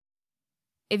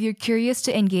If you're curious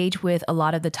to engage with a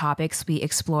lot of the topics we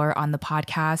explore on the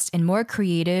podcast in more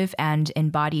creative and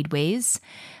embodied ways,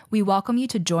 we welcome you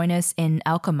to join us in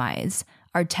Alchemize,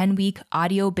 our 10-week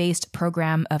audio-based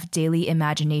program of daily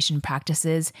imagination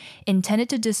practices intended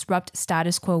to disrupt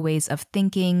status quo ways of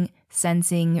thinking,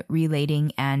 sensing,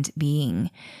 relating, and being.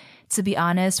 To be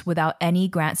honest, without any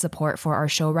grant support for our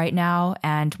show right now,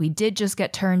 and we did just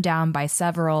get turned down by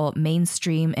several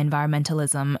mainstream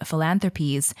environmentalism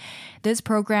philanthropies, this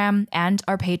program and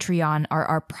our Patreon are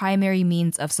our primary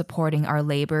means of supporting our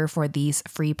labor for these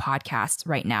free podcasts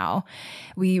right now.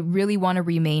 We really want to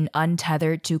remain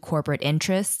untethered to corporate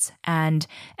interests, and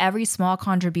every small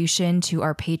contribution to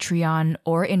our Patreon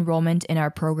or enrollment in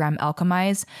our program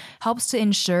Alchemize helps to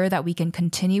ensure that we can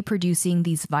continue producing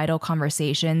these vital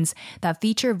conversations that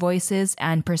feature voices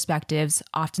and perspectives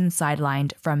often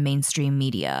sidelined from mainstream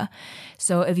media.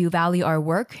 So if you value our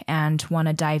work and want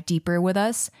to dive deeper with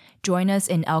us, join us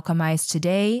in Alchemize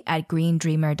today at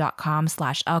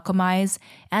greendreamer.com/alchemize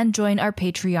and join our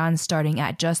Patreon starting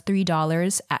at just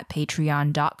 $3 at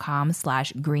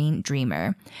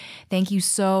patreon.com/greendreamer. Thank you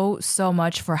so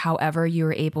much for however you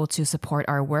are able to support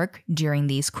our work during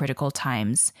these critical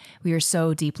times. We are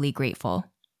so deeply grateful.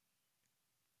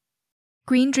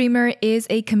 Green Dreamer is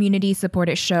a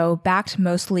community-supported show backed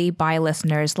mostly by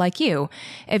listeners like you.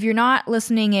 If you're not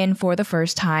listening in for the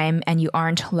first time and you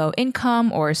aren't low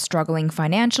income or struggling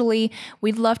financially,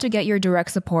 we'd love to get your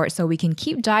direct support so we can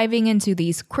keep diving into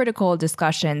these critical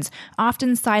discussions,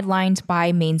 often sidelined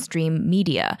by mainstream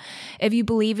media. If you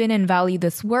believe in and value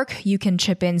this work, you can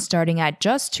chip in starting at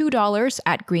just $2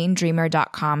 at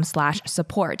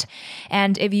greendreamer.com/support.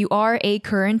 And if you are a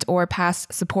current or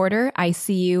past supporter, I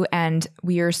see you and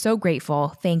we are so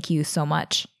grateful. Thank you so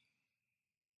much.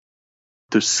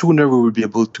 The sooner we will be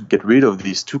able to get rid of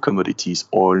these two commodities,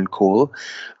 oil and coal,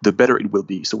 the better it will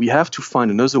be. So we have to find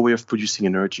another way of producing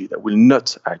energy that will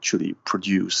not actually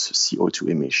produce CO2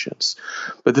 emissions.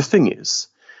 But the thing is,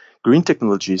 green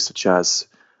technologies such as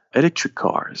electric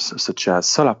cars, such as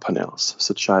solar panels,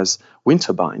 such as wind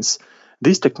turbines,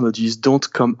 these technologies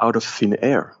don't come out of thin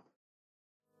air.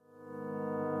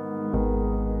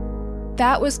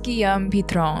 That was Guillaume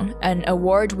Pitron, an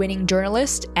award-winning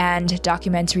journalist and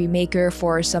documentary maker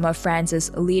for some of France's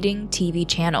leading TV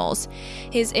channels.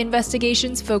 His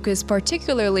investigations focus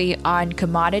particularly on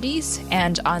commodities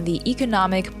and on the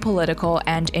economic, political,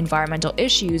 and environmental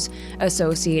issues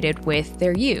associated with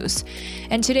their use.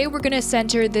 And today we're going to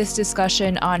center this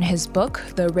discussion on his book,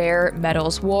 The Rare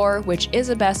Metals War, which is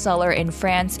a bestseller in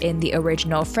France in the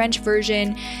original French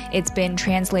version. It's been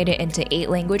translated into 8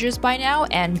 languages by now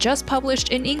and just published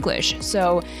in English,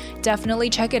 so definitely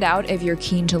check it out if you're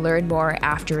keen to learn more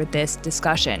after this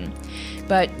discussion.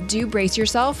 But do brace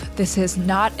yourself, this is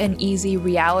not an easy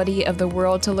reality of the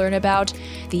world to learn about,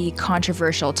 the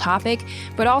controversial topic,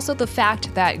 but also the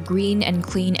fact that green and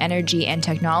clean energy and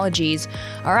technologies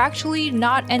are actually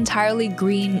not entirely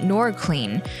green nor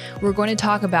clean. We're going to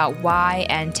talk about why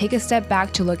and take a step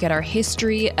back to look at our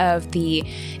history of the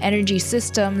energy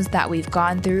systems that we've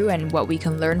gone through and what we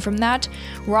can learn from that.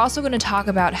 We're also going to talk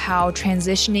about how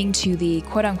transitioning to the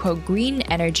quote-unquote green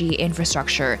energy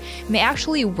infrastructure may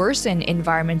actually worsen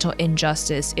environmental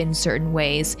injustice in certain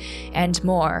ways, and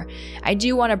more. I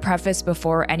do want to preface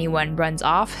before anyone runs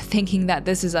off thinking that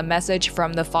this is a message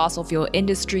from the fossil fuel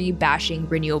industry bashing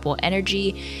renewable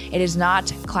energy. It is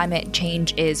not. Climate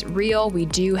change is real. We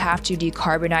do have to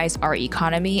decarbonize our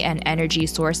economy and energy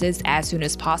sources as soon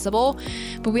as possible,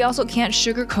 but we also can't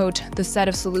sugarcoat the set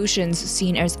of solutions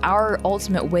seen as our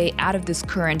ultimate way out of this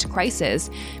current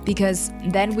crisis, because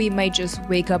then we might just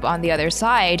wake up on the other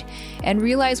side and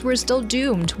realize we're still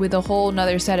doomed with a whole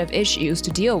nother set of issues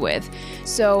to deal with.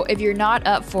 So if you're not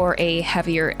up for a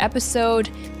heavier episode,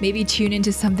 maybe tune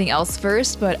into something else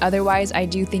first, but otherwise I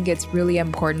do think it's really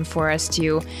important for us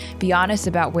to be honest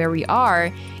about where we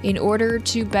are in order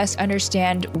to best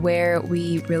understand where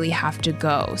we really have to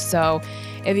go. So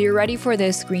if you're ready for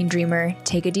this, Green Dreamer,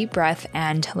 take a deep breath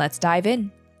and let's dive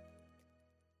in.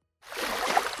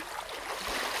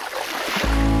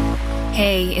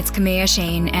 Hey, it's Kamea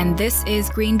Shane, and this is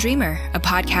Green Dreamer, a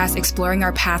podcast exploring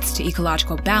our paths to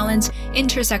ecological balance,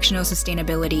 intersectional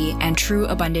sustainability, and true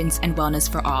abundance and wellness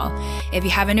for all. If you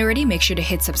haven't already, make sure to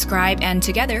hit subscribe, and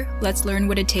together, let's learn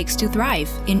what it takes to thrive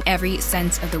in every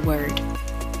sense of the word.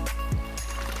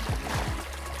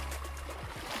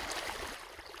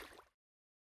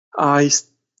 I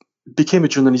became a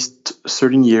journalist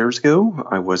 13 years ago.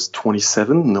 I was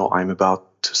 27, now I'm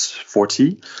about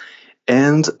 40.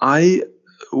 And I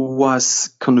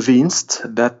was convinced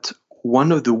that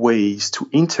one of the ways to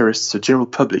interest the general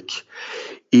public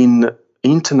in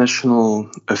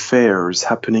international affairs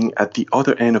happening at the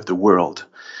other end of the world.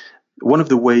 One of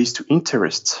the ways to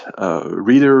interest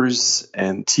readers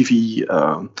and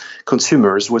TV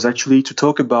consumers was actually to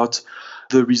talk about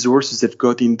the resources they've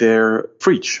got in their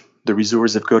fridge, the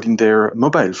resources they've got in their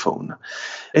mobile phone.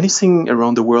 Anything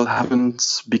around the world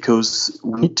happens because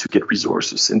we need to get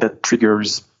resources, and that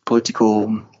triggers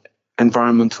political,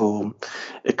 environmental,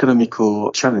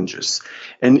 economical challenges.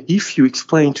 And if you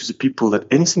explain to the people that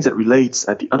anything that relates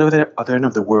at the other end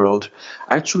of the world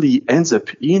actually ends up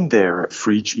in their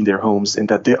fridge, in their homes, and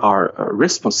that they are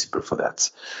responsible for that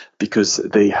because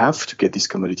they have to get these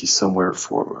commodities somewhere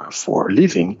for a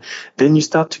living, then you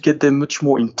start to get them much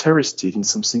more interested in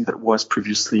something that was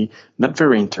previously not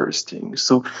very interesting.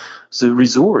 So the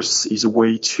resource is a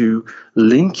way to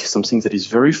link something that is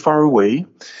very far away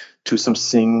to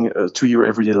something, to your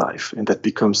everyday life. And that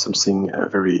becomes something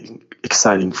very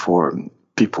exciting for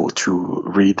people to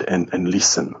read and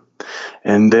listen.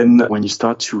 And then when you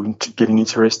start to getting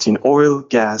interest in oil,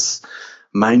 gas,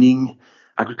 mining,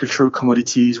 agricultural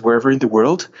commodities, wherever in the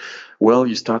world, well,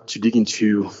 you start to dig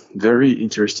into very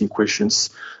interesting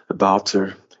questions about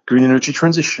green energy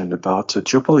transition, about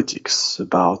geopolitics,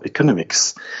 about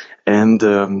economics. And,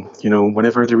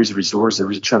 whenever there is a resource,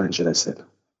 there is a challenge, as I said.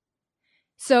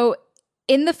 So,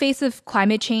 in the face of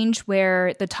climate change,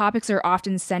 where the topics are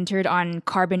often centered on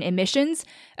carbon emissions,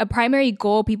 a primary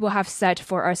goal people have set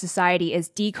for our society is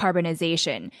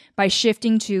decarbonization by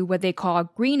shifting to what they call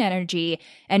green energy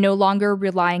and no longer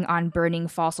relying on burning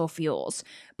fossil fuels.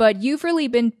 But you've really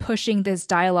been pushing this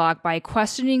dialogue by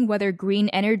questioning whether green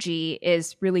energy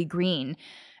is really green.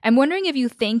 I'm wondering if you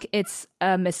think it's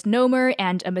a misnomer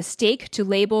and a mistake to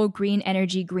label green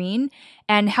energy green,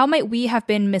 and how might we have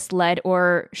been misled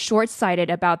or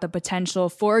short-sighted about the potential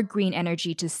for green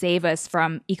energy to save us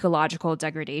from ecological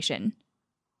degradation?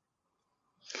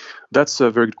 That's a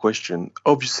very good question.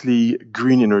 Obviously,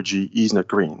 green energy is not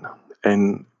green,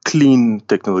 and clean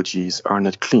technologies are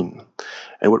not clean,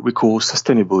 and what we call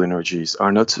sustainable energies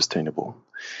are not sustainable.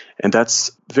 And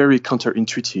that's very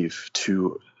counterintuitive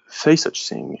to say such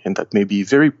thing, and that may be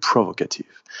very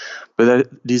provocative, but that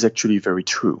is actually very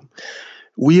true.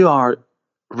 We are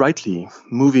rightly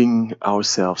moving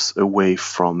ourselves away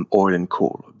from oil and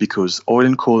coal because oil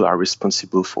and coal are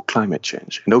responsible for climate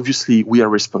change. And obviously, we are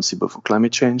responsible for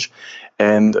climate change.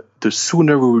 And the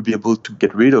sooner we will be able to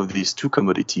get rid of these two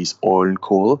commodities, oil and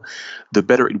coal, the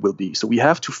better it will be. So we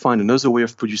have to find another way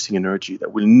of producing energy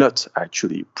that will not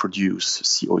actually produce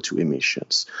CO2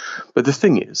 emissions. But the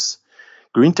thing is,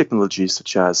 green technologies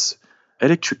such as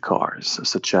electric cars,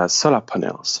 such as solar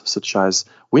panels, such as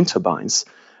wind turbines,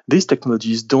 these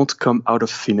technologies don't come out of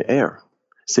thin air.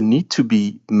 They need to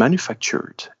be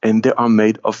manufactured, and they are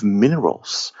made of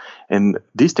minerals. And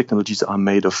these technologies are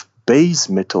made of base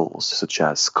metals such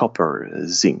as copper,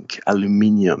 zinc,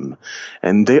 aluminium.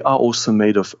 And they are also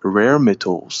made of rare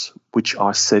metals, which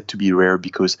are said to be rare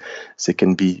because they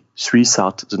can be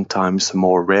 3,000 times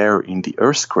more rare in the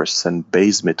Earth's crust than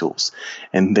base metals.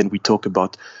 And then we talk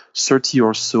about 30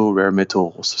 or so rare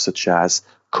metals such as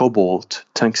cobalt,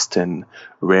 tungsten,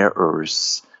 rare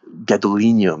earths,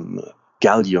 gadolinium,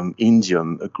 gallium,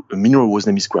 indium. A mineral whose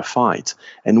name is graphite.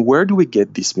 And where do we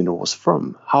get these minerals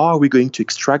from? How are we going to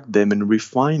extract them and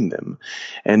refine them?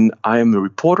 And I am a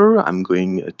reporter. I'm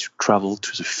going to travel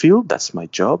to the field. That's my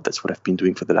job. That's what I've been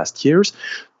doing for the last years,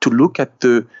 to look at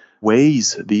the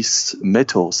ways these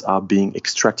metals are being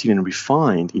extracted and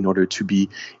refined in order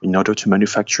to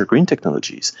manufacture green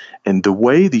technologies. And the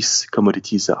way these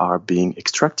commodities are being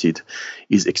extracted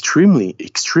is extremely,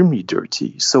 extremely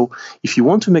dirty. So if you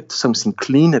want to make something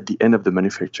clean at the end of the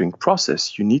manufacturing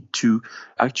process, you need to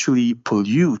actually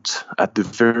pollute at the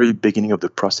very beginning of the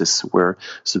process where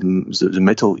the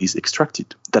metal is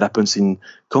extracted. That happens in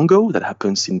Congo, that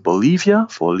happens in Bolivia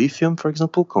for lithium, for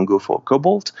example, Congo for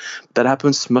cobalt. That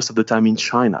happens most of the time in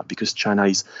China because China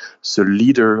is the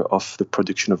leader of the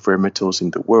production of rare metals in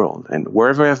the world. And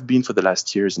wherever I've been for the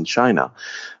last years in China,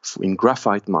 in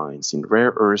graphite mines, in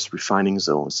rare earth refining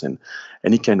zones, and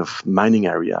any kind of mining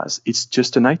areas, it's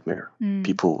just a nightmare.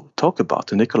 People talk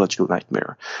about an ecological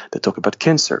nightmare. They talk about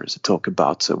cancers. They talk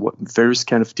about various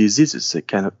kind of diseases. They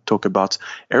kind of talk about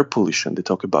air pollution. They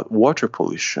talk about water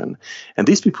pollution. And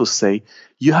these people say,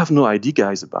 you have no idea,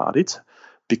 guys, about it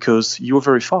because you're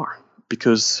very far.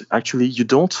 Because actually you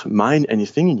don't mine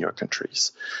anything in your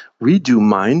countries. We do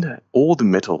mine all the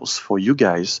metals for you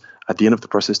guys at the end of the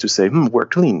process to say, we're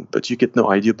clean, but you get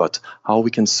no idea about how we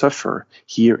can suffer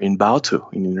here in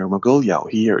Baotou, in Inner Mongolia, or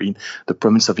here in the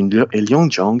province of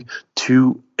Heilongjiang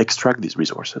to extract these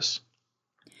resources.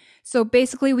 So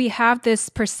basically, we have this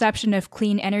perception of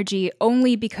clean energy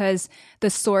only because the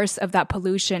source of that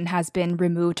pollution has been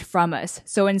removed from us.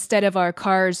 So instead of our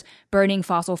cars burning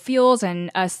fossil fuels and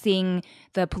us seeing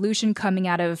the pollution coming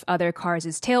out of other cars'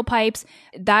 tailpipes,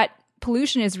 that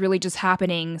pollution is really just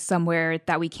happening somewhere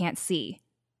that we can't see.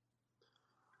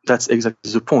 That's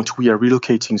exactly the point. We are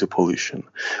relocating the pollution.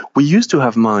 We used to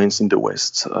have mines in the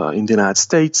West. In the United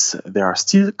States, there are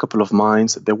still a couple of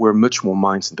mines. There were much more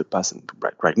mines in the past and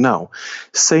right now.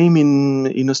 Same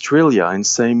in Australia and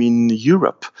same in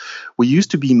Europe. We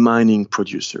used to be mining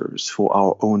producers for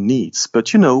our own needs.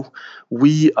 But,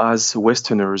 we as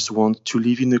Westerners want to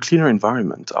live in a cleaner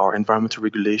environment. Our environmental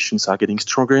regulations are getting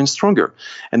stronger and stronger.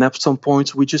 And at some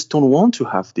point, we just don't want to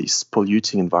have these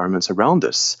polluting environments around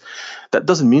us. That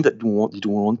doesn't mean that we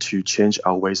don't want to change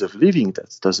our ways of living.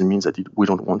 That doesn't mean that we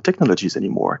don't want technologies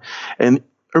anymore. And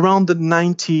around the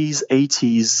 90s,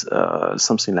 80s,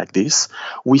 something like this,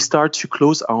 we start to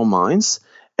close our mines.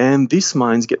 And these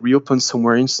mines get reopened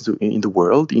somewhere in the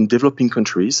world, in developing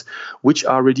countries, which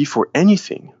are ready for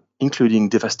anything, including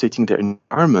devastating their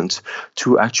environment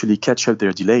to actually catch up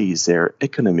their delays, their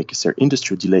economic, their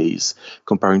industrial delays,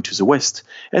 comparing to the West.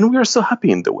 And we are so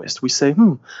happy in the West. We say,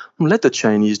 let the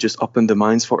Chinese just open the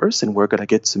mines for us and we're going to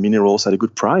get the minerals at a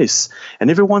good price. And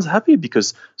everyone's happy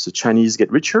because the Chinese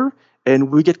get richer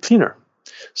and we get cleaner.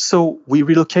 So we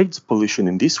relocate the pollution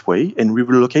in this way, and we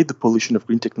relocate the pollution of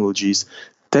green technologies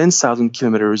 10,000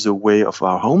 kilometers away of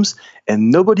our homes,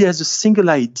 and nobody has a single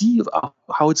idea of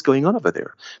how it's going on over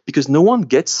there, because no one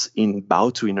gets in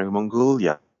Bautu in Inner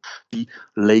Mongolia the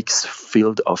lakes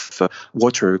filled of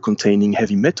water containing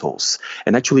heavy metals.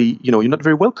 And actually, you're not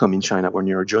very welcome in China when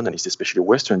you're a journalist, especially a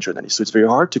Western journalist. So it's very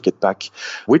hard to get back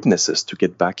witnesses, to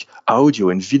get back audio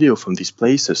and video from these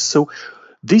places. So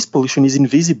this pollution is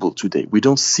invisible today. We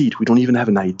don't see it. We don't even have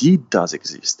an idea it does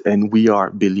exist. And we are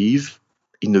believing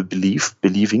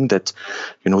that,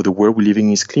 the world we're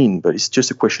living is clean. But it's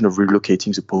just a question of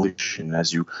relocating the pollution,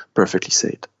 as you perfectly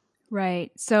said.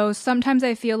 Right. So sometimes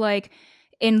I feel like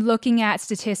in looking at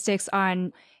statistics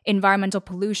on environmental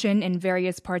pollution in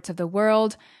various parts of the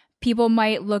world, people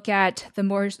might look at the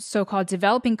more so-called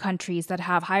developing countries that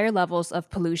have higher levels of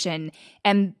pollution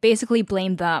and basically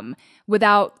blame them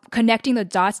without connecting the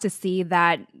dots to see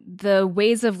that the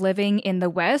ways of living in the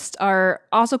West are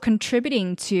also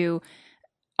contributing to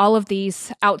all of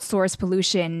these outsourced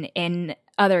pollution in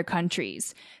other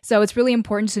countries. So it's really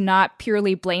important to not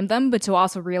purely blame them, but to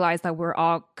also realize that we're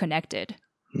all connected.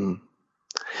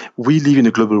 We live in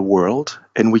a global world,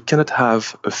 and we cannot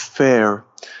have a fair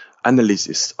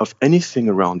analysis of anything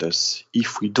around us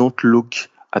if we don't look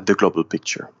at the global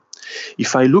picture.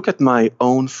 If I look at my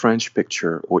own French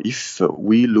picture, or if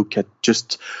we look at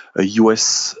just a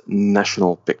US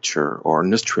national picture or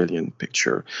an Australian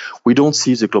picture, we don't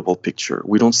see the global picture.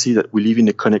 We don't see that we live in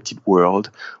a connected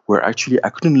world where actually I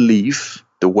couldn't live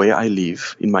the way I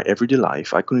live in my everyday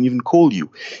life. I couldn't even call you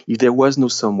if there was no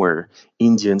somewhere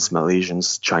Indians,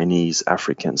 Malaysians, Chinese,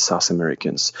 Africans, South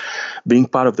Americans being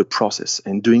part of the process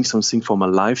and doing something for my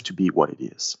life to be what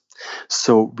it is.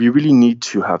 So we really need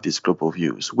to have these global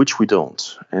views, which we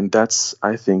don't. And that's,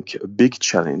 I think, a big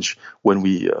challenge when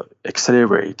we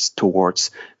accelerate towards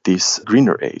this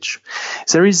greener age.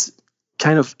 There is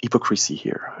kind of hypocrisy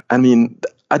here. I mean,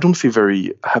 I don't feel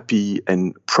very happy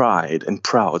and proud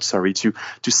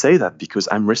to say that, because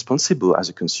I'm responsible as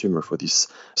a consumer for this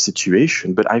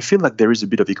situation. But I feel like there is a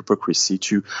bit of hypocrisy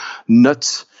to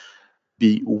not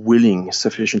be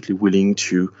sufficiently willing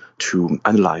to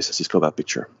analyze this global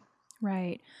picture.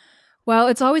 Right. Well,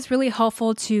 it's always really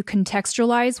helpful to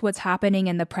contextualize what's happening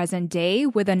in the present day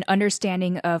with an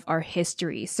understanding of our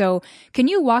history. So can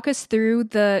you walk us through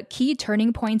the key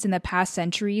turning points in the past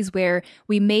centuries where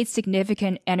we made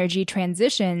significant energy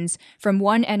transitions from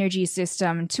one energy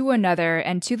system to another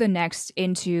and to the next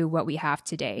into what we have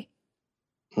today?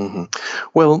 Mm-hmm.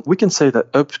 Well, we can say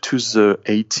that up to the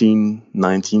 18th,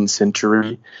 19th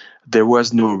century, there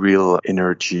was no real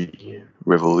energy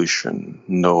revolution,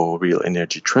 no real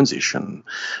energy transition.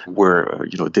 We're,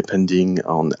 depending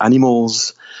on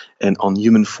animals and on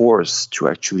human force to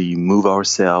actually move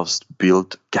ourselves,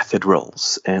 build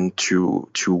cathedrals, and to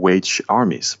wage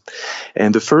armies.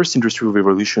 And the first industrial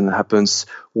revolution happens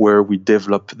where we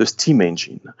develop the steam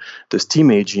engine. The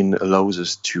steam engine allows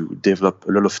us to develop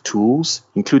a lot of tools,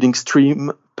 including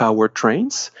steam power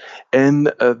trains. And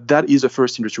that is the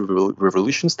first industrial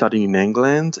revolution starting in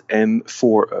England. And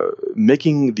for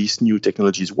making these new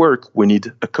technologies work, we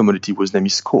need a commodity whose name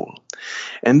is coal.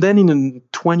 And then in the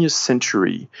 20th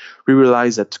century, we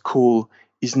realized that coal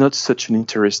is not such an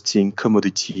interesting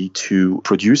commodity to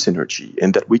produce energy,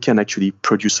 and that we can actually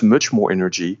produce much more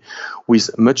energy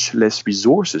with much less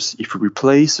resources if we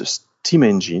replace a steam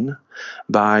engine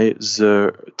by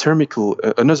another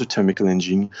thermical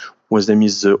engine, whose name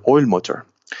is the oil motor.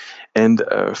 And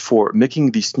for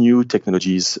making these new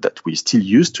technologies that we still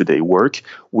use today work,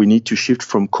 we need to shift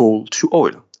from coal to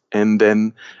oil. And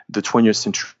then the 20th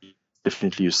century,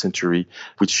 definitely a century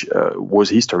which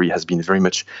history has been very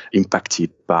much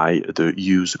impacted by the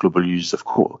global use of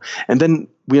coal. And then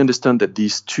we understand that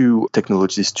these two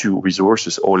technologies, these two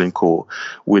resources, oil and coal,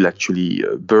 will actually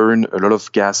burn a lot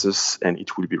of gases, and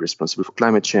it will be responsible for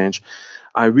climate change.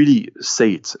 I really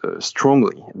say it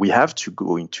strongly. We have to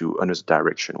go into another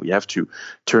direction. We have to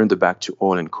turn the back to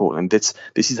oil and coal. And this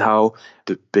is how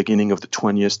the beginning of the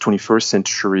 21st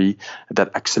century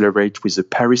that accelerate with the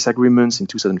Paris agreements in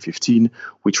 2015,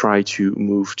 we try to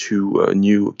move to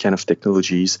new kind of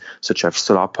technologies such as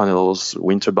solar panels,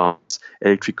 wind turbines,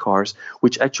 electric cars,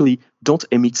 which actually don't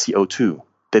emit CO2.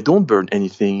 They don't burn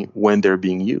anything when they're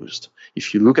being used.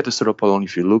 If you look at a solar panel,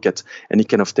 if you look at any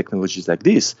kind of technologies like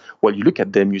this, well, you look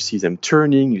at them, you see them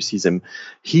turning, you see them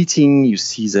heating, you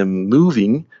see them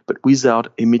moving, but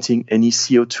without emitting any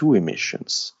CO2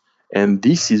 emissions. And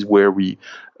this is where we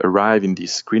arrive in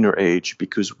this greener age,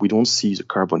 because we don't see the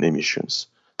carbon emissions.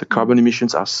 The carbon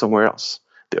emissions are somewhere else.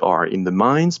 They are in the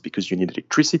mines, because you need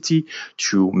electricity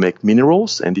to make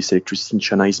minerals, and this electricity in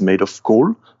China is made of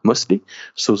coal, mostly.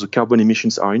 So the carbon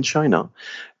emissions are in China.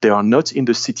 They are not in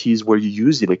the cities where you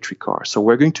use electric cars. So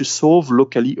we're going to solve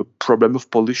locally a problem of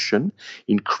pollution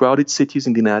in crowded cities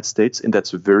in the United States, and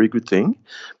that's a very good thing.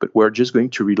 But we're just going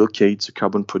to relocate the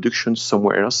carbon production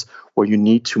somewhere else, where you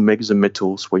need to make the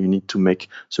metals, where you need to make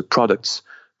the products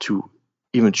to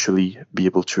eventually be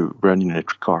able to run an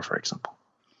electric car, for example.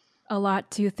 A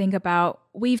lot to think about.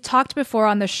 We've talked before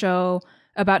on the show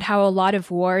about how a lot of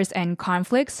wars and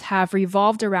conflicts have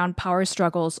revolved around power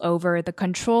struggles over the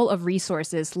control of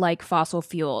resources like fossil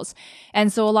fuels.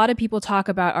 And so a lot of people talk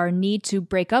about our need to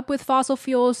break up with fossil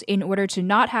fuels in order to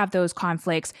not have those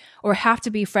conflicts, or have to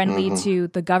be friendly to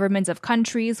the governments of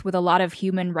countries with a lot of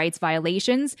human rights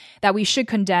violations that we should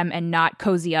condemn and not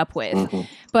cozy up with.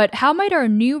 But how might our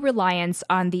new reliance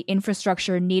on the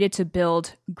infrastructure needed to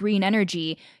build green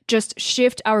energy just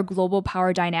shift our global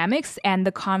power dynamics and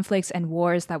the conflicts and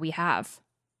wars that we have?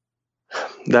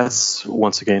 That's,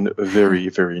 once again, a very,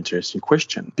 very interesting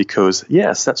question, because,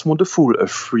 yes, that's wonderful, a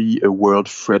free world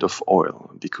thread of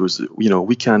oil, because,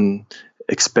 we can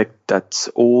expect that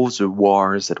all the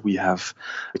wars that we have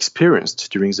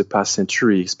experienced during the past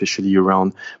century, especially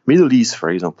around Middle East, for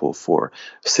example, for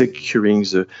securing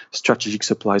the strategic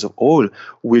supplies of oil,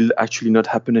 will actually not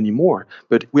happen anymore.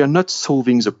 But we are not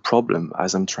solving the problem,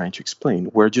 as I'm trying to explain.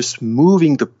 We're just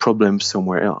moving the problem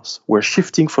somewhere else. We're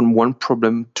shifting from one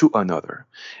problem to another.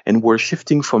 And we're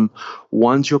shifting from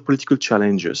one geopolitical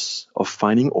challenges of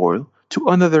finding oil to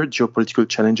another geopolitical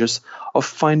challenges of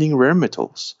finding rare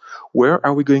metals. Where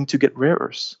are we going to get rare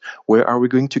earths? Where are we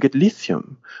going to get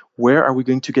lithium? Where are we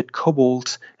going to get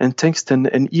cobalt and tungsten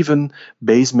and even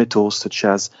base metals such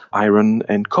as iron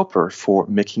and copper for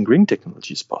making green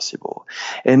technologies possible?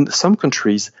 And some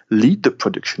countries lead the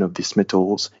production of these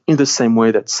metals in the same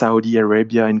way that Saudi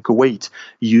Arabia and Kuwait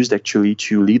used actually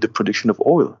to lead the production of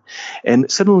oil.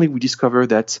 And suddenly we discover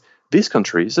that these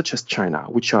countries, such as China,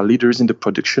 which are leaders in the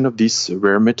production of these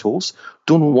rare metals,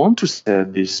 don't want to sell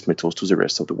these metals to the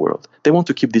rest of the world. They want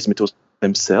to keep these metals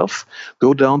themselves,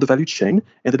 go down the value chain,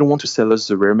 and they don't want to sell us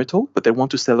the rare metal, but they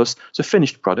want to sell us the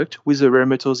finished product with the rare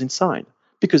metals inside,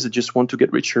 because they just want to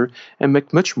get richer and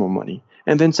make much more money.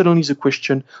 And then suddenly the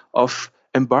question of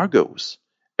embargoes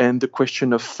and the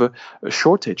question of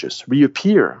shortages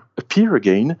appear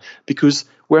again, because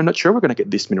we're not sure we're going to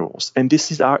get these minerals. And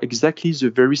this are exactly the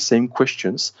very same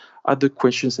questions, are the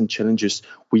questions and challenges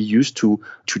we used to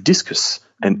discuss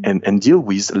and deal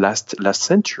with last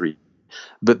century.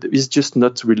 But it's just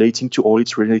not relating to oil,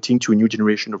 it's relating to a new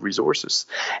generation of resources.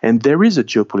 And there is a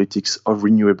geopolitics of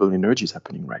renewable energies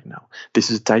happening right now. This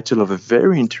is the title of a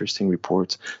very interesting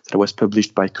report that was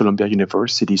published by Columbia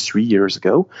University 3 years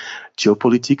ago,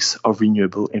 Geopolitics of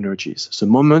Renewable Energies. So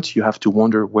the moment you have to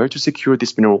wonder where to secure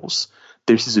these minerals,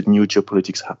 this is a new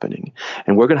geopolitics happening.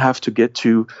 And we're going to have to get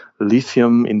to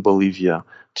lithium in Bolivia,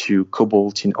 to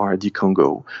cobalt in RD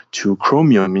Congo, to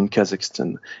chromium in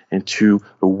Kazakhstan, and to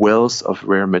a wealth of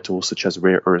rare metals such as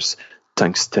rare earths,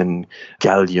 tungsten,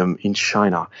 gallium in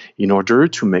China, in order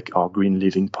to make our green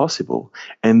living possible.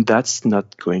 And that's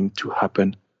not going to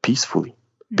happen peacefully,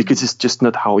 because it's just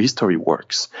not how history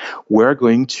works. We're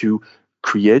going to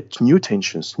create new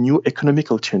tensions, new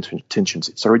economical tensions.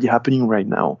 It's already happening right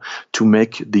now to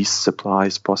make these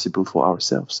supplies possible for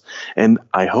ourselves. And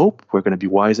I hope we're going to be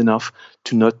wise enough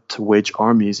to not wage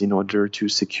armies in order to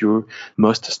secure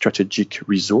most strategic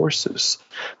resources.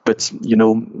 But,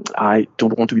 I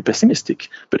don't want to be pessimistic,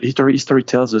 but history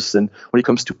tells us, and when it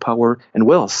comes to power and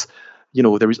wealth,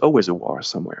 there is always a war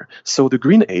somewhere. So the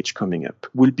Green Age coming up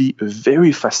will be a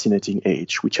very fascinating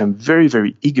age, which I'm very,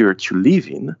 very eager to live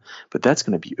in. But that's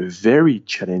going to be a very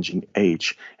challenging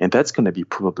age. And that's going to be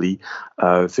probably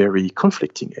a very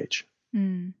conflicting age.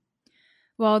 Mm.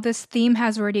 Well, this theme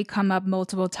has already come up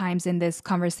multiple times in this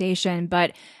conversation,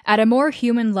 but at a more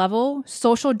human level,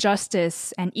 social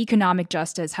justice and economic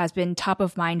justice has been top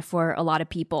of mind for a lot of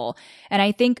people. And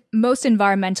I think most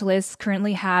environmentalists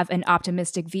currently have an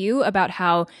optimistic view about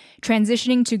how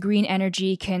transitioning to green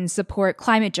energy can support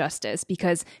climate justice,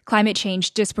 because climate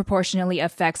change disproportionately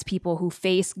affects people who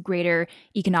face greater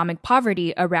economic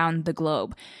poverty around the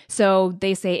globe. So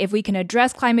they say if we can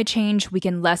address climate change, we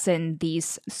can lessen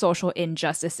these social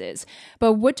injustices.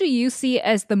 But what do you see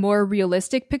as the more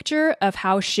realistic picture of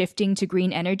how shifting to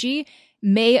green energy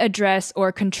may address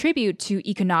or contribute to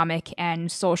economic and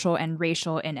social and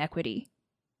racial inequity?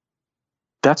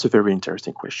 That's a very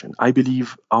interesting question. I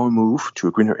believe our move to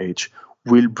a greener age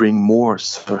will bring more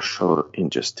social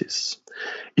injustice.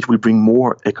 It will bring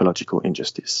more ecological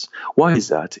injustice. Why is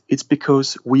that? It's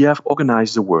because we have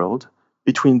organized the world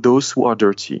between those who are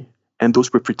dirty and those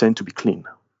who pretend to be clean.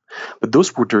 But those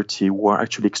who are dirty, who are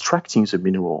actually extracting the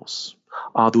minerals,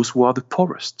 are those who are the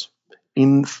poorest.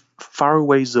 In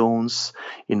faraway zones,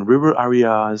 in rural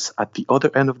areas, at the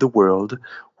other end of the world,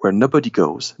 where nobody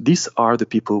goes, these are the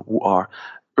people who are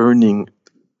earning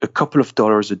a couple of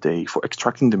dollars a day for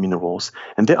extracting the minerals,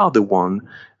 and they are the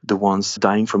ones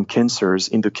dying from cancers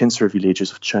in the cancer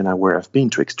villages of China where I've been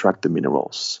to extract the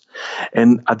minerals.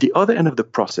 And at the other end of the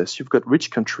process, you've got rich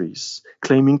countries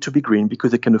claiming to be green because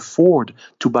they can afford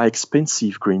to buy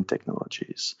expensive green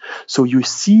technologies. So you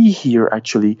see here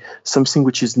actually something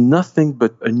which is nothing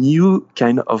but a new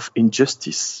kind of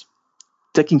injustice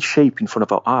taking shape in front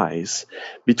of our eyes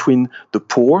between the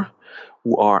poor,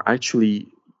 who are actually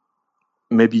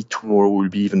maybe tomorrow will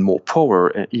be even more poor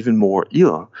and even more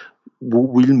ill,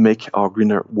 will make our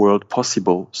greener world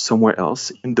possible somewhere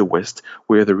else in the West,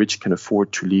 where the rich can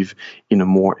afford to live in a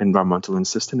more environmental and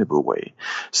sustainable way.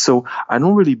 So I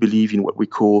don't really believe in what we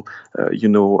call,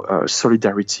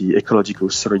 solidarity, ecological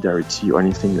solidarity, or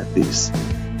anything like this.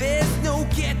 There's no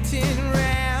getting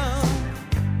around.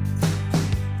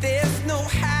 There's no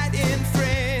hiding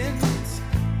friends.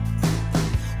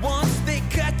 Once they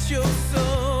cut your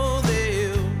soul,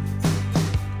 they'll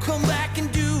come back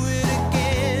and do it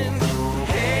again.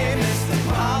 Hey, Mr.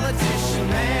 Politician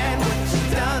Man, what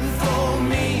you done for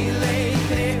me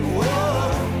lately?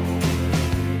 Whoa.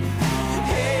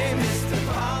 Hey, Mr.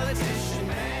 Politician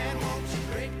Man, won't you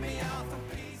break me off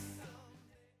a piece?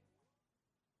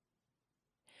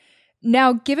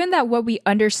 Now, given that what we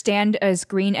understand as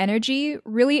green energy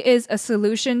really is a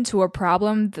solution to a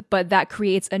problem, but that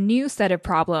creates a new set of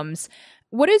problems,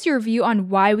 what is your view on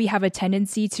why we have a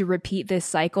tendency to repeat this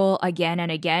cycle again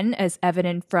and again, as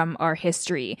evident from our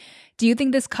history? Do you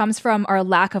think this comes from our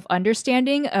lack of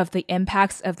understanding of the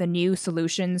impacts of the new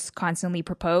solutions constantly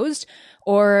proposed,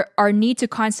 or our need to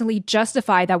constantly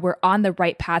justify that we're on the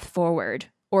right path forward,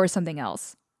 or something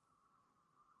else?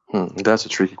 That's a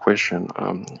tricky question.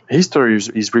 History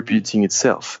is repeating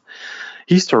itself.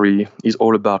 History is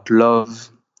all about love,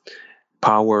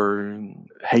 power,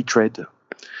 hatred,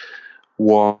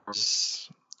 wars,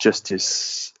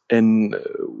 justice, and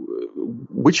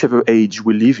whichever age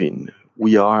we live in,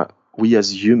 we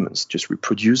as humans just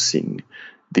reproducing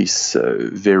these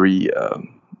very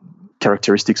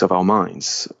characteristics of our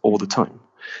minds all the time.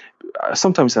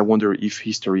 Sometimes I wonder if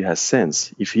history has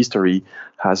sense, if history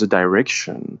has a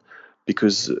direction,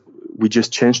 because we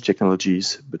just change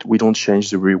technologies, but we don't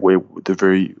change the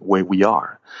very way we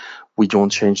are. We don't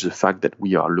change the fact that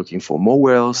we are looking for more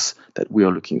wealth, that we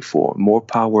are looking for more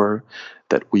power,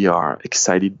 that we are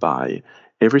excited by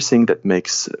everything that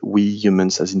makes we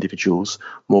humans as individuals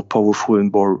more powerful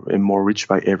and more rich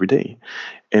by every day.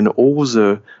 And all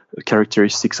the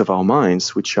characteristics of our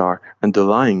minds, which are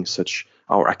underlying such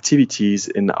our activities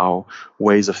and our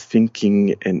ways of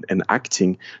thinking and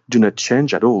acting, do not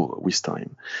change at all with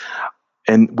time.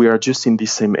 And we are just in the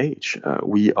same age.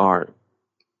 We are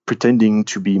pretending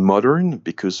to be modern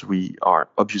because we are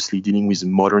obviously dealing with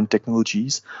modern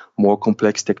technologies, more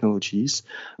complex technologies,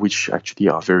 which actually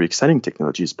are very exciting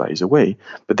technologies, by the way.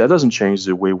 But that doesn't change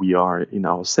the way we are in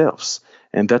ourselves.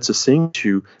 And that's a thing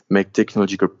to make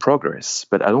technological progress.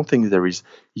 But I don't think there is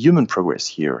human progress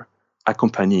here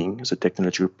accompanying the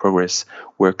technological progress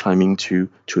we're climbing to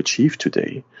achieve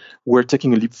today. We're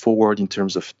taking a leap forward in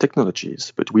terms of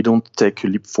technologies, but we don't take a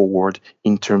leap forward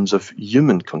in terms of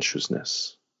human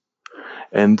consciousness.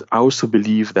 And I also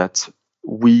believe that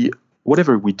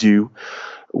whatever we do,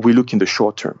 we look in the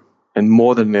short term. And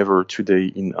more than ever today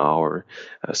in our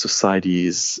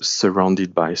societies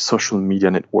surrounded by social media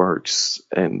networks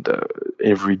and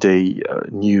everyday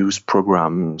news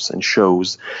programs and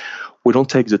shows, we don't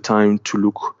take the time to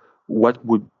look what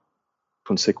would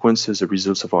consequences, the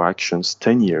results of our actions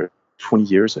 10 years, 20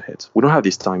 years ahead. We don't have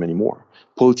this time anymore.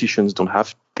 Politicians don't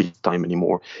have this time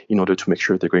anymore in order to make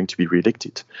sure they're going to be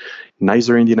reelected,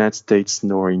 neither in the United States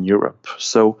nor in Europe.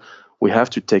 So we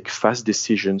have to take fast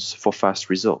decisions for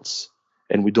fast results.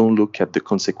 And we don't look at the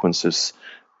consequences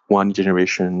 1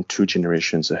 generation, 2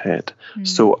 generations ahead.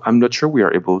 So I'm not sure we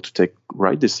are able to take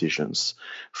right decisions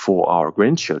for our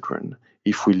grandchildren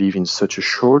if we live in such a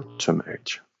short-term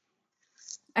age.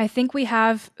 I think we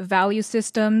have value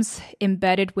systems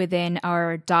embedded within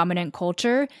our dominant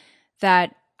culture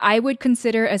that I would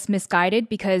consider as misguided,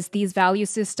 because these value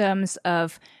systems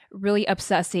of really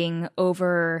obsessing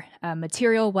over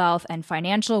material wealth and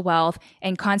financial wealth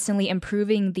and constantly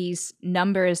improving these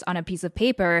numbers on a piece of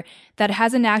paper, that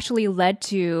hasn't actually led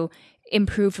to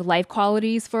improved life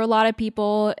qualities for a lot of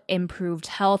people, improved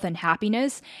health and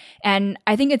happiness. And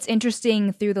I think it's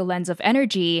interesting through the lens of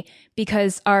energy,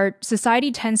 because our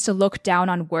society tends to look down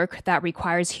on work that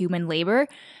requires human labor.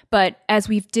 But as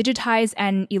we've digitized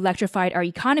and electrified our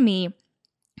economy,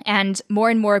 and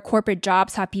more corporate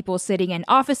jobs have people sitting in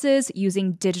offices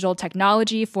using digital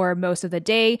technology for most of the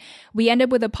day, we end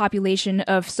up with a population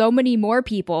of so many more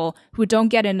people who don't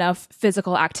get enough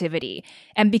physical activity.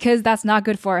 And because that's not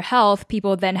good for our health,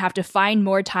 people then have to find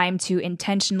more time to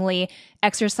intentionally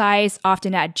exercise,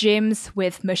 often at gyms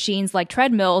with machines like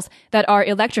treadmills that are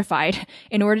electrified,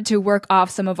 in order to work off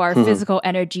some of our physical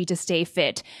energy to stay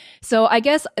fit. So I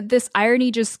guess this irony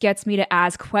just gets me to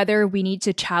ask whether we need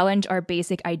to challenge our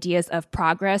basic ideas of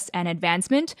progress and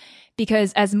advancement,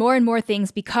 because as more and more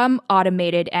things become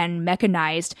automated and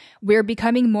mechanized, we're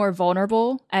becoming more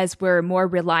vulnerable as we're more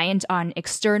reliant on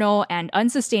external and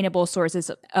unsustainable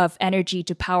sources of energy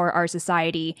to power our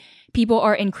society. People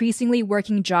are increasingly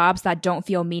working jobs that don't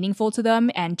feel meaningful to them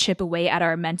and chip away at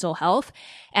our mental health.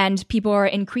 And people are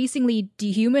increasingly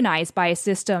dehumanized by a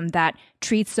system that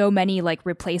treats so many like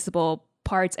replaceable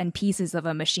parts and pieces of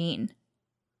a machine.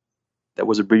 That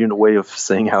was a brilliant way of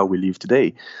saying how we live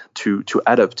today. To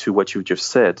add up to what you just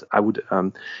said, I would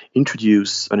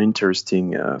introduce an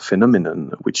interesting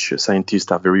phenomenon which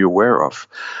scientists are very aware of,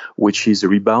 which is the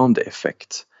rebound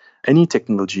effect. Any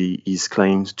technology is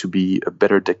claimed to be a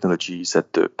better technology than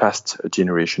the past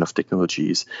generation of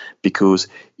technologies because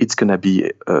it's going to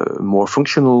be more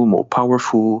functional, more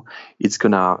powerful. It's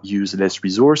going to use less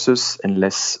resources and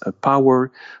less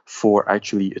power for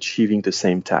actually achieving the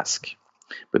same task.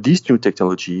 But these new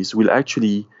technologies will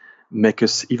actually make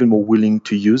us even more willing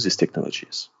to use these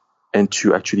technologies and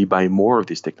to actually buy more of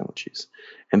these technologies.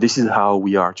 And this is how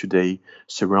we are today,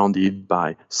 surrounded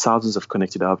by thousands of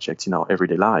connected objects in our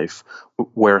everyday life,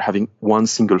 where having one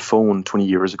single phone 20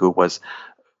 years ago was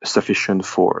sufficient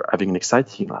for having an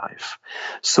exciting life.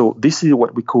 So this is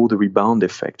what we call the rebound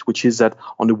effect, which is that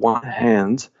on the one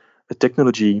hand, a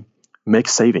technology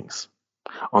makes savings.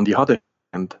 On the other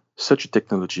hand, such a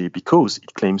technology, because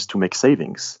it claims to make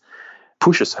savings,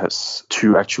 pushes us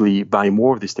to actually buy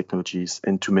more of these technologies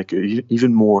and to make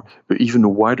even a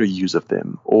wider use of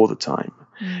them all the time.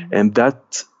 And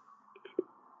that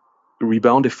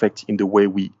rebound effect in the way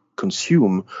we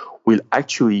consume will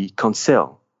actually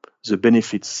cancel the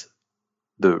benefits,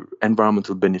 the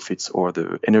environmental benefits or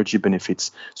the energy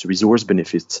benefits, the resource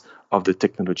benefits of the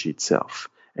technology itself.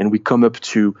 And we come up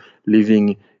to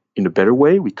living in a better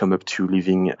way. We come up to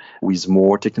living with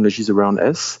more technologies around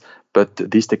us, but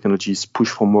these technologies push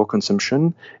for more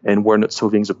consumption, and we're not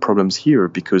solving the problems here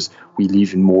because we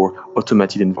live in more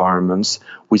automated environments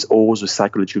with all the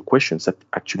psychological questions that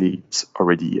actually it's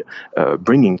already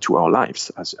bringing to our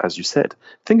lives, as you said.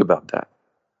 Think about that.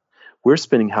 We're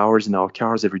spending hours in our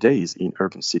cars every day in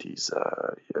urban cities,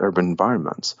 urban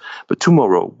environments. But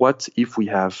tomorrow, what if we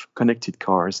have connected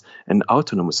cars and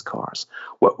autonomous cars?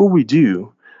 What will we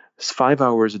do 5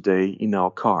 hours a day in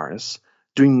our cars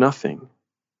doing nothing?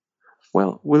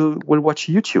 Well, we'll watch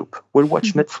YouTube, we'll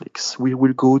watch Netflix, we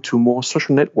will go to more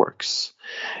social networks,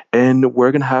 and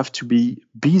we're going to have to be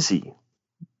busy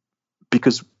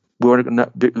because We're going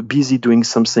to be busy doing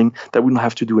something that we don't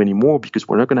have to do anymore because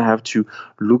we're not going to have to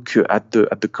look at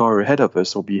the car ahead of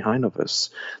us or behind of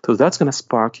us. So that's going to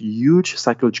spark huge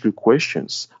psychological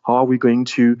questions. How are we going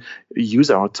to use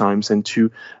our times and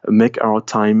to make our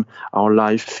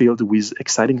life filled with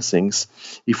exciting things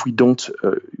if we don't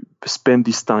spend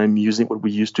this time using what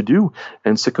we used to do?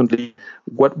 And secondly,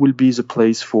 what will be the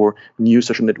place for new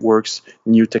social networks,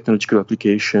 new technological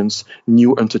applications,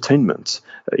 new entertainment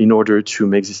in order to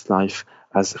make this life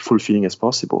as fulfilling as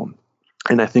possible?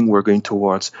 And I think we're going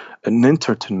towards an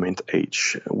entertainment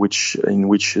age, in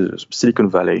which Silicon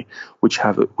Valley, will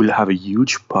have a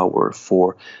huge power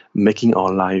for making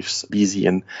our lives busy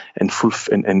and full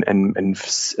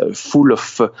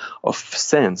of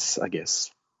sense, I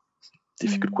guess.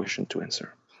 Difficult question to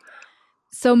answer.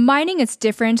 So mining is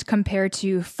different compared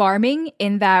to farming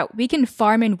in that we can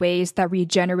farm in ways that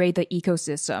regenerate the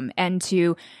ecosystem and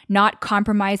to not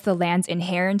compromise the land's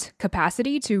inherent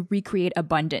capacity to recreate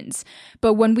abundance.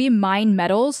 But when we mine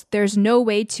metals, there's no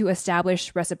way to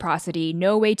establish reciprocity,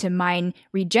 no way to mine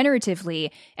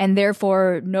regeneratively, and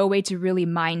therefore no way to really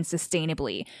mine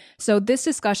sustainably. So this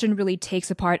discussion really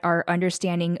takes apart our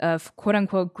understanding of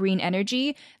quote-unquote green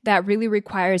energy that really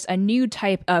requires a new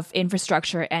type of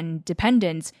infrastructure and dependence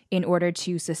in order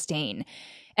to sustain.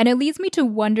 And it leads me to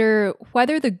wonder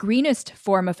whether the greenest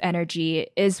form of energy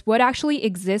is what actually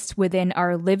exists within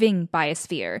our living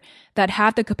biosphere that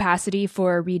have the capacity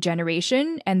for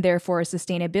regeneration and therefore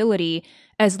sustainability,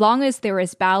 as long as there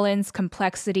is balance,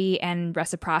 complexity, and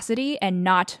reciprocity, and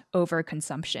not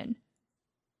overconsumption.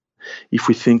 If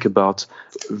we think about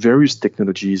various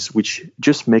technologies which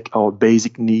just make our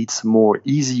basic needs more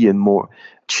easy and more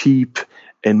cheap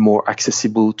and more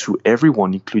accessible to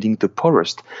everyone, including the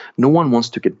poorest. No one wants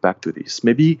to get back to this.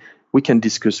 Maybe we can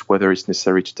discuss whether it's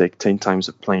necessary to take 10 times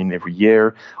a plane every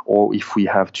year, or if we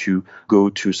have to go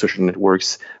to social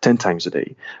networks 10 times a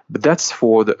day. But that's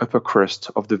for the upper crust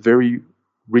of the very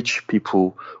rich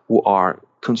people who are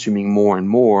consuming more and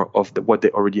more of what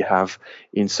they already have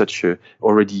in such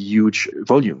already huge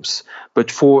volumes.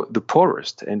 But for the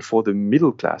poorest and for the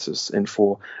middle classes and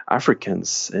for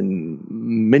Africans and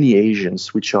many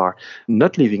Asians, which are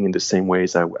not living in the same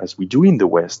ways as we do in the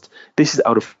West, this is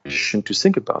out of position to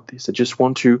think about this. I just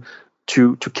want to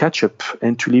catch up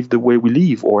and to live the way we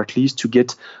live, or at least to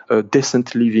get a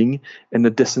decent living and a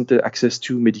decent access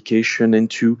to medication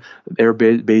and to their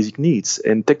basic needs.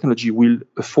 And technology will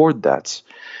afford that.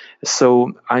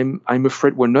 So I'm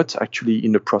afraid we're not actually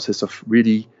in the process of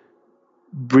really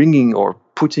bringing or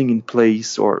putting in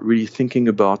place or really thinking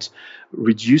about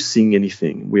reducing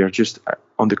anything. We are just,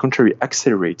 on the contrary,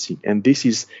 accelerating. And this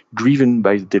is driven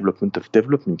by the development of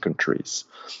developing countries.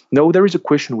 Now, there is a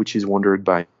question which is wondered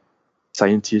by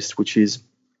scientists, which is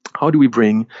how do we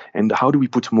bring and how do we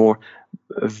put more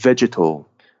vegetal,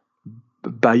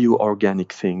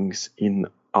 bioorganic things in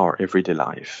our everyday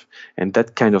life? And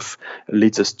that kind of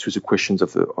leads us to the questions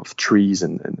of trees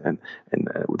and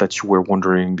that you were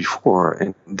wondering before.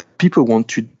 And people want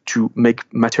to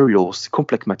make materials,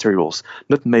 complex materials,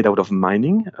 not made out of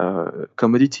mining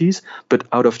commodities, but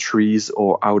out of trees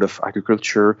or out of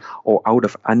agriculture or out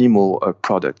of animal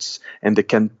products. And they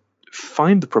can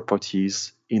find the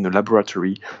properties in a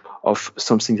laboratory of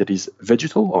something that is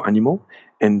vegetal or animal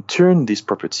and turn this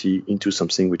property into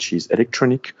something which is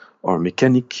electronic or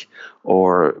mechanic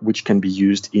or which can be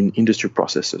used in industrial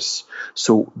processes.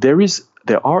 So there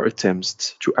are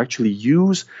attempts to actually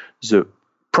use the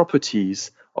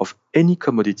properties of any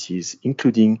commodities,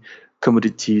 including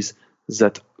commodities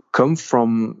that come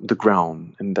from the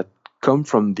ground and that come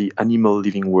from the animal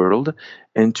living world,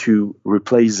 and to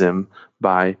replace them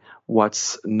by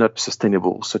what's not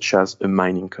sustainable, such as a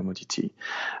mining commodity.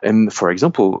 And for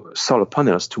example, solar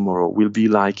panels tomorrow will be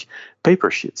like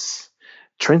paper sheets,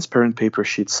 transparent paper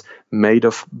sheets made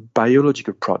of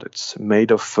biological products,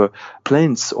 made of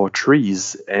plants or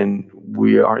trees, and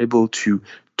we are able to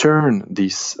turn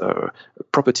these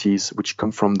properties which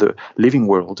come from the living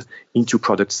world into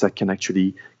products that can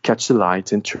actually catch the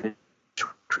light and turn into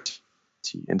electricity.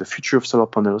 And the future of solar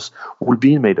panels will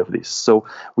be made of this. So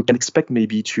we can expect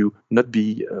maybe to not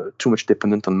be too much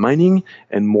dependent on mining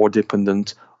and more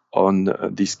dependent on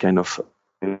this kind of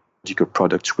ecological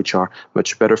products, which are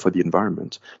much better for the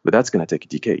environment. But that's going to take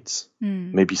decades,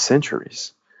 maybe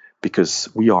centuries, because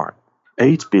we are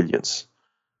 8 billions.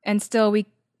 And still,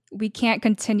 we can't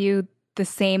continue the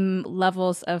same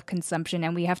levels of consumption,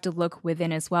 and we have to look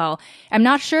within as well. I'm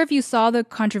not sure if you saw the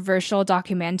controversial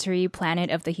documentary Planet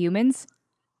of the Humans.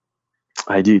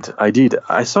 I did.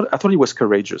 I thought he was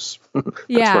courageous. That's what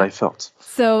Yeah. I felt.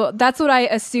 So that's what I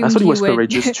I assumed thought he you was would.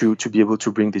 courageous to be able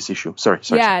to bring this issue. Sorry.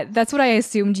 Yeah, that's what I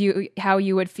assumed how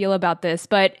you would feel about this,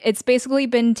 but it's basically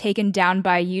been taken down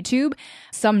by YouTube.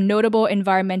 Some notable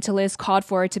environmentalists called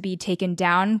for it to be taken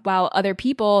down, while other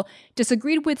people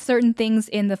disagreed with certain things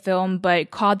in the film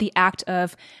but called the act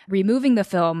of removing the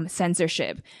film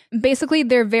censorship. Basically,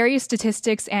 there are various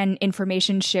statistics and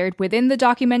information shared within the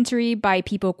documentary by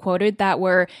people quoted that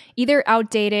were either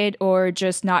outdated or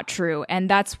just not true, and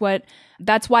that's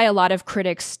why a lot of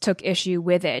critics took issue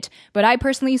with it. But I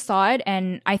personally saw it,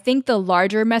 and I think the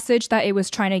larger message that it was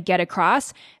trying to get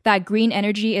across, that green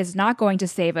energy is not going to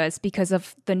save us because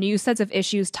of the new sets of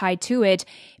issues tied to it,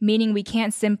 meaning we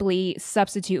can't simply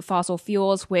substitute fossil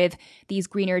fuels with these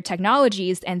greener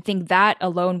technologies and think that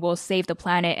alone will save the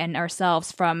planet and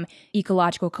ourselves from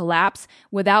ecological collapse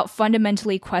without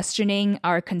fundamentally questioning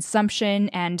our consumption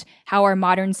and how our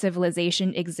modern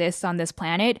civilization exists on this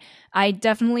planet. I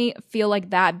definitely feel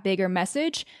like that bigger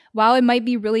message, while it might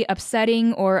be really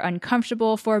upsetting or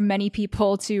uncomfortable for many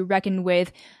people to reckon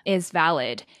with, is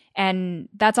valid. And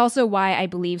that's also why I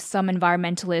believe some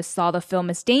environmentalists saw the film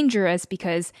as dangerous,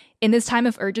 because in this time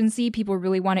of urgency, people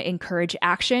really want to encourage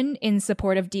action in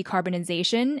support of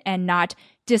decarbonization and not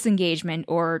disengagement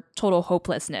or total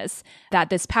hopelessness, that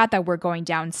this path that we're going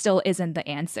down still isn't the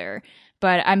answer.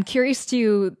 But I'm curious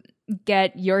to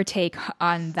get your take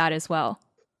on that as well.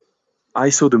 I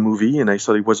saw the movie and I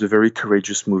thought it was a very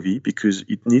courageous movie because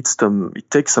it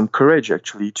takes some courage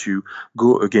actually to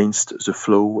go against the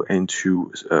flow and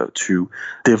to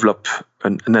develop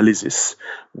an analysis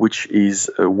which is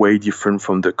way different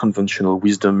from the conventional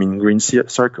wisdom in green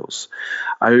circles.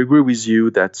 I agree with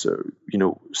you that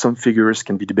some figures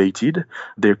can be debated.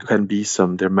 There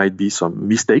might be some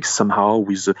mistakes somehow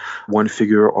with one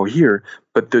figure or here,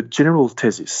 but the general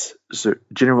thesis, the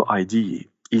general idea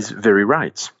is very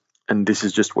right. And this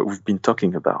is just what we've been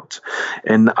talking about.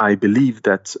 And I believe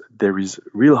that there is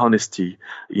real honesty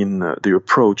in the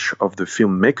approach of the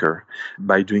filmmaker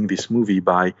by doing this movie,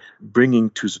 by bringing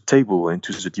to the table and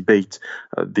to the debate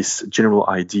this general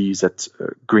idea that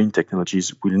green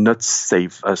technologies will not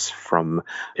save us from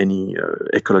any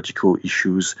ecological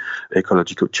issues,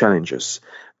 ecological challenges.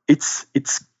 It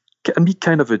can be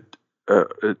kind of a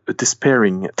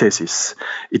despairing thesis.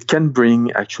 It can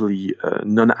bring actually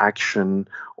non-action,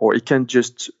 or it can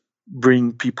just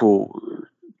bring people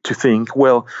to think,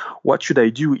 well, what should I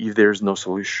do if there's no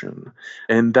solution?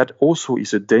 And that also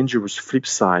is a dangerous flip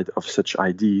side of such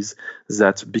ideas,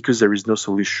 that because there is no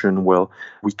solution, well,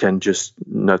 we can just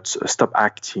not stop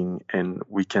acting, and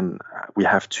we don't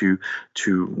have to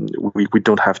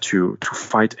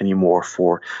fight anymore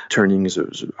for turning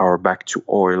our back to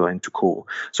oil and to coal.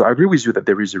 So I agree with you that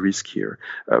there is a risk here.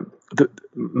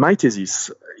 My thesis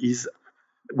is,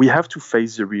 we have to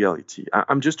face the reality.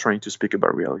 I'm just trying to speak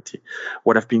about reality.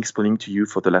 What I've been explaining to you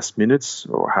for the last minutes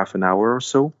or half an hour or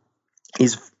so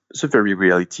is the very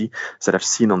reality that I've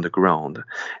seen on the ground.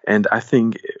 And I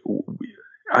think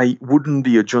I wouldn't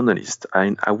be a journalist.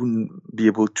 I wouldn't be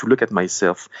able to look at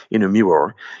myself in a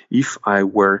mirror if I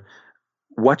were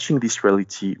watching this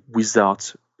reality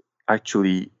without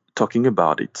actually talking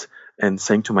about it and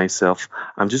saying to myself,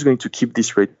 I'm just going to keep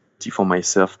this reality for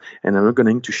myself, and I'm not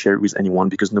going to share it with anyone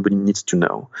because nobody needs to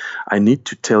know. I need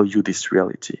to tell you this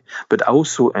reality. But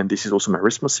also, and this is also my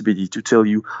responsibility, to tell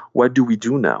you, what do we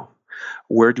do now?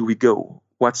 Where do we go?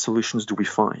 What solutions do we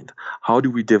find? How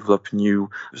do we develop new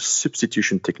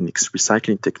substitution techniques,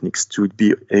 recycling techniques, to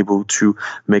be able to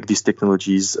make these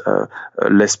technologies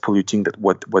less polluting than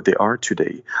what they are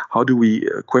today? How do we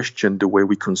question the way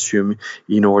we consume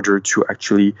in order to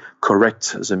actually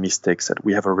correct the mistakes that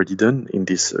we have already done in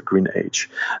this green age?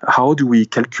 How do we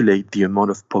calculate the amount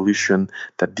of pollution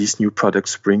that these new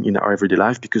products bring in our everyday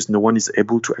life, because no one is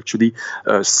able to actually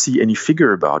see any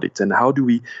figure about it? And how do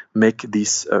we make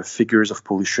these figures of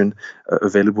pollution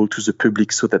available to the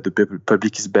public so that the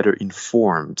public is better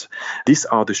informed? These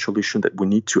are the solutions that we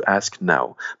need to ask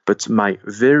now. But my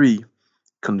very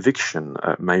conviction,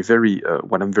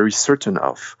 what I'm very certain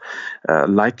of,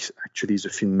 like actually the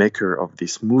filmmaker of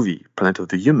this movie, Planet of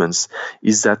the Humans,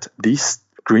 is that this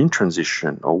green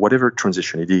transition, or whatever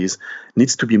transition it is,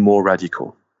 needs to be more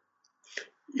radical.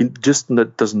 It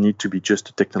doesn't need to be just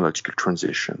a technological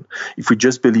transition. If we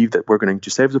just believe that we're going to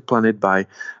save the planet by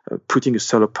putting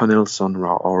solar panels on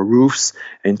our roofs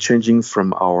and changing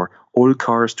from our oil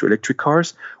cars to electric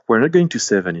cars, we're not going to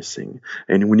save anything.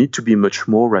 And we need to be much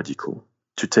more radical,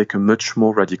 to take a much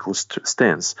more radical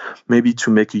stance, maybe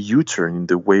to make a U-turn in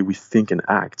the way we think and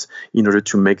act in order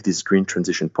to make this green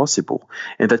transition possible.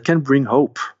 And that can bring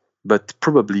hope. But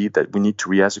probably that we need to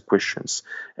re-ask the questions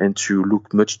and to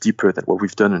look much deeper than what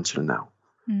we've done until now.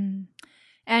 Mm.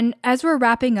 And as we're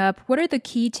wrapping up, what are the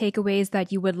key takeaways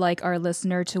that you would like our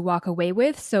listener to walk away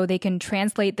with so they can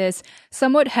translate this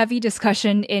somewhat heavy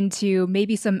discussion into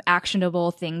maybe some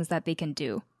actionable things that they can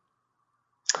do?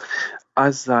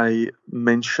 As I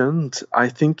mentioned, I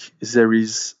think there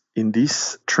is in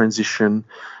this transition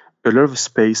a lot of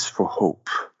space for hope.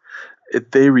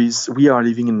 We are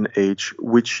living in an age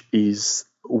which is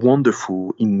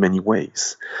wonderful in many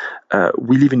ways.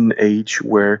 We live in an age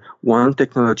where one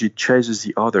technology chases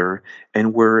the other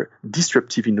and where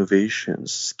disruptive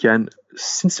innovations can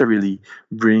sincerely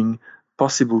bring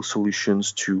possible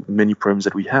solutions to many problems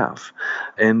that we have.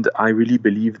 And I really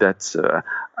believe that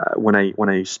when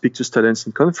I speak to students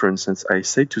in conferences, I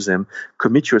say to them,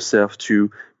 commit yourself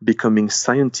to becoming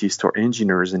scientists or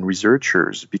engineers and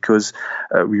researchers, because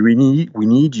we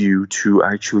need you to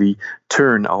actually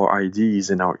turn our ideas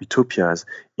and our utopias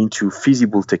into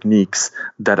feasible techniques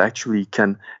that actually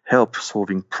can help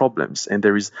solving problems. And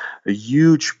there is a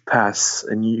huge path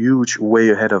and huge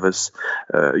way ahead of us,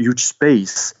 huge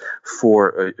space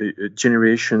for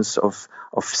generations of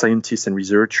scientists and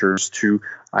researchers to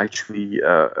actually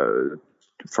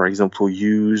for example,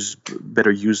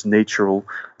 better use natural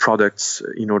products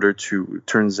in order to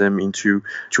turn them to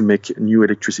make new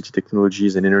electricity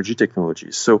technologies and energy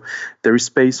technologies. So there is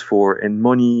space for and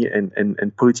money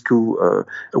and political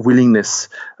willingness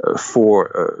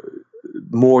for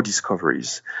more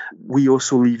discoveries. We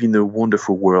also live in a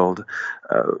wonderful world.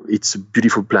 It's a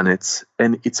beautiful planet,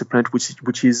 and it's a planet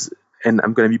which is, and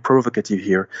I'm going to be provocative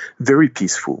here, very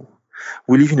peaceful.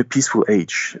 We live in a peaceful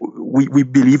age. We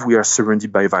believe we are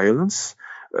surrounded by violence,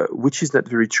 which is not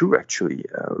very true, actually.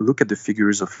 Look at the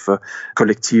figures of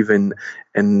collective and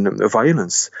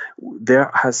violence. There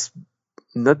has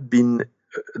not been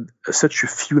such a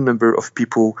few number of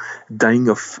people dying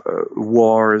of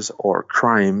wars or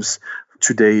crimes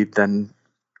today than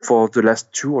for the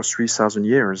last 2,000 or 3,000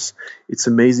 years. It's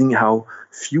amazing how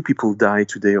few people die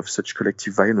today of such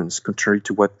collective violence, contrary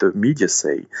to what the media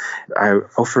say. I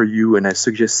offer you and I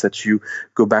suggest that you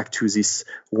go back to this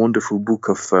wonderful book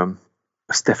of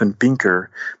Steven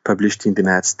Pinker, published in the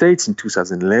United States in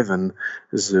 2011,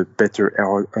 The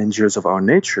Better Angels of Our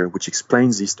Nature, which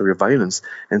explains the history of violence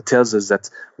and tells us that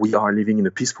we are living in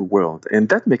a peaceful world. And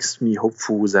that makes me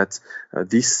hopeful that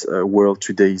this world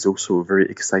today is also a very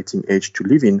exciting age to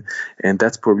live in. And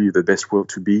that's probably the best world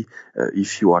to be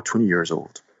if you are 20 years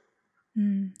old.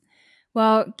 Mm.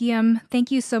 Well, Guillaume,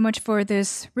 thank you so much for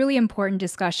this really important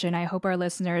discussion. I hope our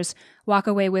listeners walk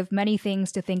away with many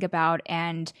things to think about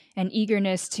and an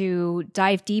eagerness to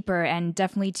dive deeper and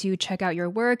definitely to check out your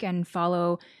work and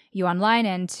follow you online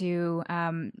and to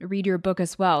read your book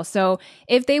as well. So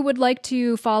if they would like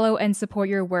to follow and support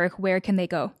your work, where can they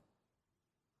go?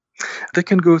 They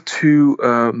can go to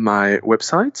my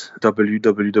website,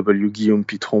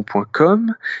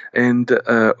 www.guillaumepitron.com, and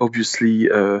obviously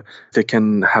they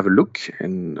can have a look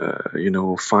and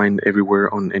find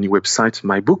everywhere on any website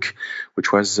my book,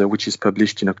 which is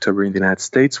published in October in the United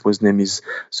States, whose name is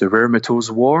The Rare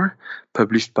Metals War,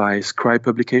 published by Scribe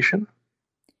Publication.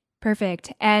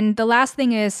 Perfect. And the last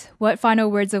thing is, what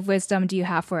final words of wisdom do you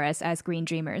have for us as Green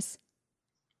Dreamers?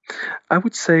 I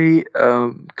would say a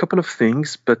couple of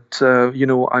things, but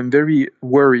I'm very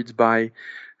worried by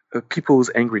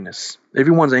people's angriness.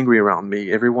 Everyone's angry around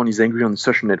me. Everyone is angry on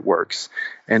social networks.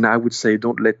 And I would say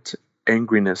don't let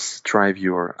angriness drive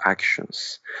your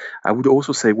actions. I would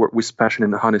also say work with passion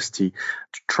and honesty.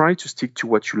 Try to stick to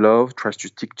what you love. Try to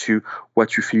stick to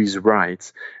what you feel is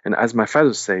right. And as my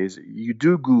father says, you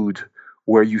do good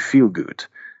where you feel good,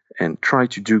 and try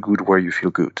to do good where you feel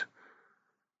good.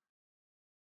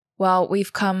 Well,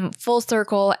 we've come full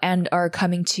circle and are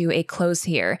coming to a close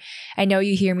here. I know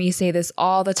you hear me say this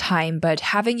all the time, but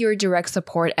having your direct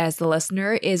support as the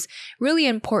listener is really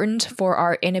important for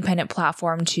our independent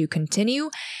platform to continue,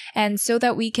 and so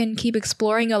that we can keep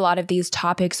exploring a lot of these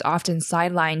topics often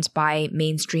sidelined by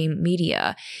mainstream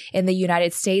media. In the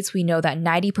United States, we know that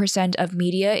 90% of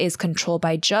media is controlled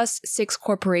by just 6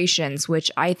 corporations, which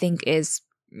I think is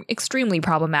extremely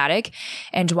problematic,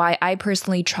 and why I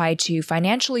personally try to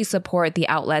financially support the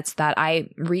outlets that I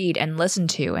read and listen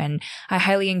to. And I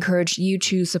highly encourage you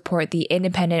to support the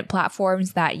independent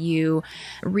platforms that you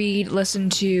read, listen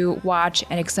to, watch,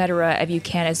 and etc. if you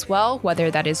can as well, whether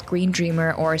that is Green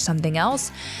Dreamer or something else.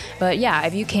 But yeah,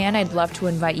 if you can, I'd love to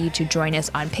invite you to join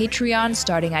us on Patreon,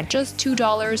 starting at just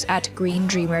 $2 at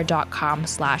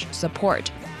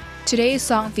greendreamer.com/support. Today's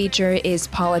song feature is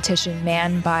Politician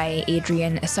Man by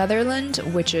Adrian Sutherland,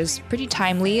 which is pretty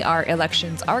timely. Our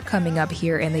elections are coming up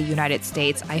here in the United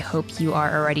States. I hope you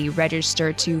are already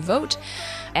registered to vote.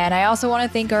 And I also want to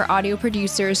thank our audio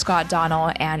producer, Scott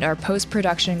Donnell, and our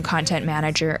post-production content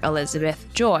manager, Elizabeth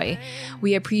Joy.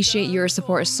 We appreciate your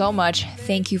support so much.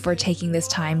 Thank you for taking this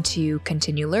time to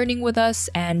continue learning with us,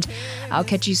 and I'll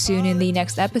catch you soon in the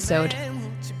next episode. Won't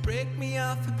you break me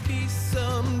off a piece?